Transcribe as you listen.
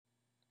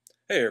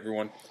Hey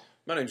everyone,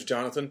 my name's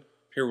Jonathan,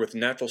 here with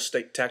Natural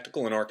State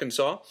Tactical in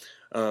Arkansas.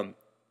 We're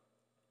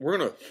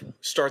going to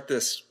start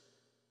this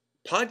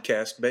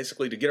podcast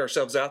basically to get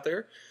ourselves out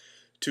there,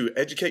 to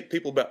educate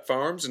people about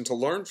firearms, and to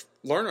learn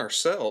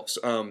ourselves.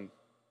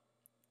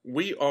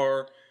 We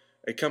are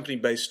a company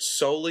based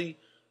solely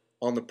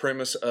on the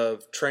premise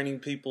of training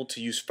people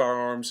to use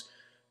firearms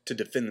to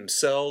defend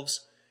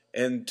themselves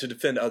and to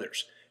defend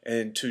others,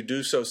 and to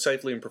do so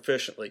safely and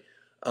proficiently.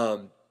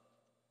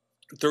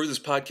 Through this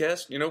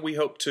podcast, we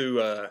hope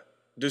to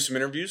do some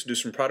interviews, do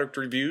some product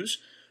reviews,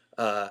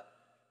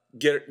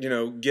 get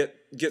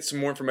some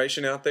more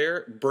information out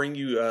there, bring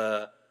you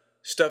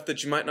stuff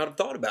that you might not have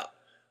thought about.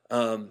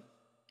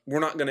 We're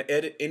not going to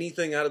edit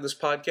anything out of this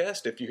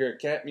podcast. If you hear a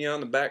cat meow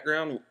in the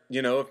background,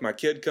 if my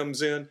kid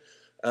comes in,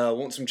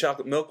 wants some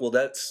chocolate milk, well,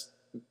 that's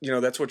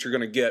what you're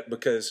going to get,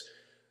 because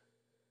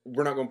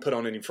we're not going to put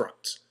on any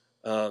fronts.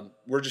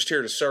 We're just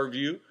here to serve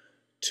you,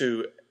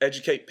 to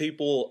educate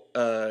people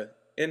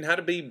in how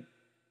to be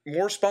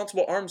more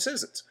responsible armed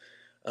citizens.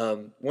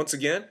 Once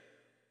again,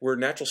 we're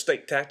Natural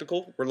State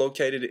Tactical. We're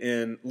located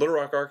in Little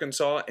Rock,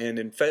 Arkansas, and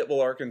in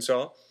Fayetteville,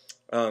 Arkansas.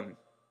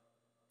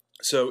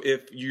 So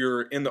if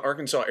you're in the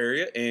Arkansas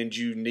area and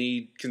you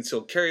need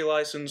concealed carry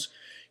license,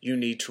 you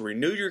need to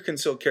renew your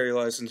concealed carry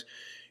license,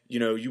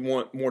 you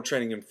want more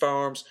training in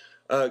firearms,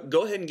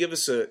 go ahead and give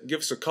us a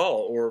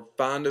call or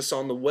find us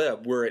on the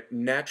web. We're at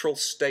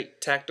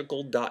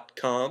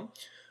naturalstatetactical.com.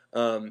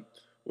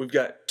 We've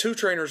got 2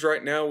 trainers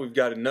right now. We've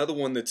got another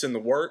one that's in the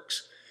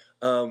works.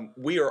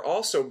 We are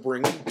also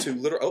bringing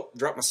to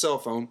dropped my cell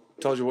phone.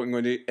 Told you I wasn't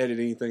going to edit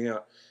anything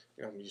out.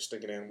 I'm just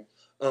thinking animal.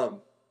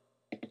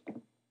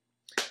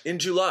 In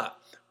July,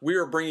 we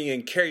are bringing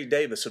in Carrie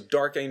Davis of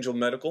Dark Angel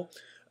Medical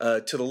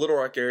to the Little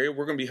Rock area.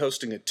 We're going to be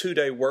hosting a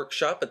 2-day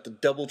workshop at the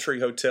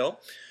Doubletree Hotel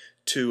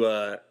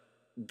to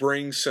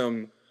bring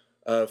some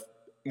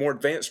more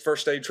advanced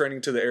first aid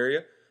training to the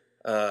area.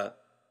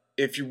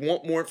 If you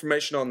want more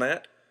information on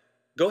that,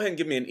 go ahead and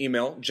give me an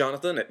email,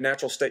 Jonathan at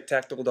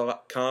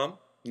naturalstatetactical.com,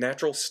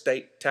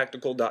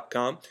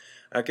 naturalstatetactical.com.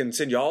 I can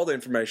send you all the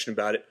information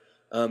about it.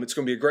 It's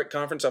going to be a great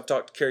conference. I've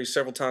talked to Kerry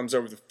several times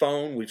over the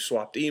phone. We've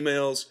swapped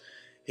emails.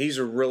 He's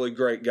a really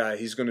great guy.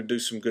 He's going to do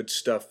some good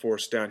stuff for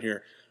us down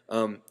here.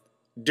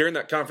 During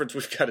that conference,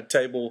 we've got a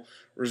table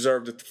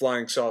reserved at the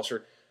Flying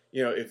Saucer.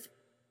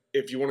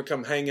 If you want to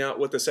come hang out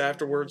with us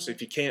afterwards,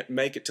 if you can't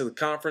make it to the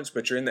conference,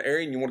 but you're in the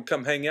area and you want to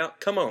come hang out,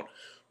 come on.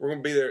 We're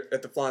going to be there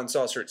at the Flying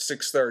Saucer at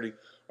 6:30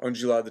 on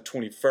July the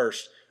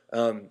 21st.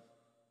 And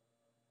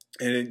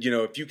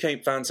if you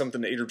can't find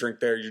something to eat or drink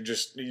there,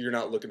 you're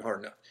not looking hard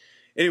enough.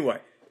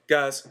 Anyway,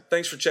 guys,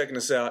 thanks for checking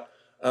us out.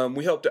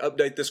 We hope to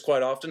update this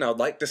quite often. I'd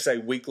like to say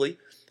weekly,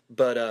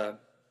 but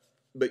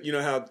you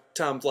know how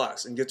time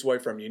flies and gets away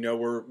from you.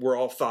 We're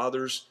all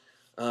fathers.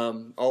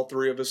 All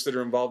 3 of us that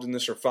are involved in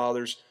this are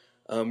fathers.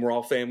 We're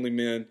all family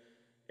men,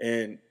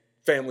 and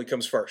family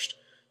comes first.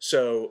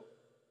 So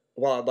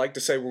while I'd like to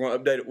say we're going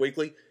to update it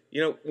weekly,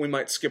 we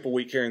might skip a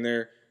week here and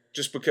there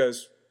just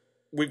because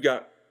we've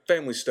got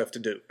family stuff to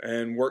do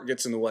and work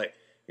gets in the way.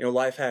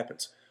 Life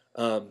happens.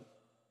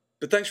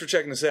 But thanks for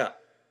checking us out.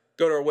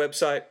 Go to our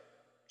website,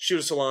 shoot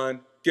us a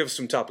line, give us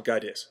some topic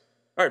ideas.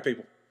 All right,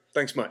 people.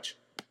 Thanks much.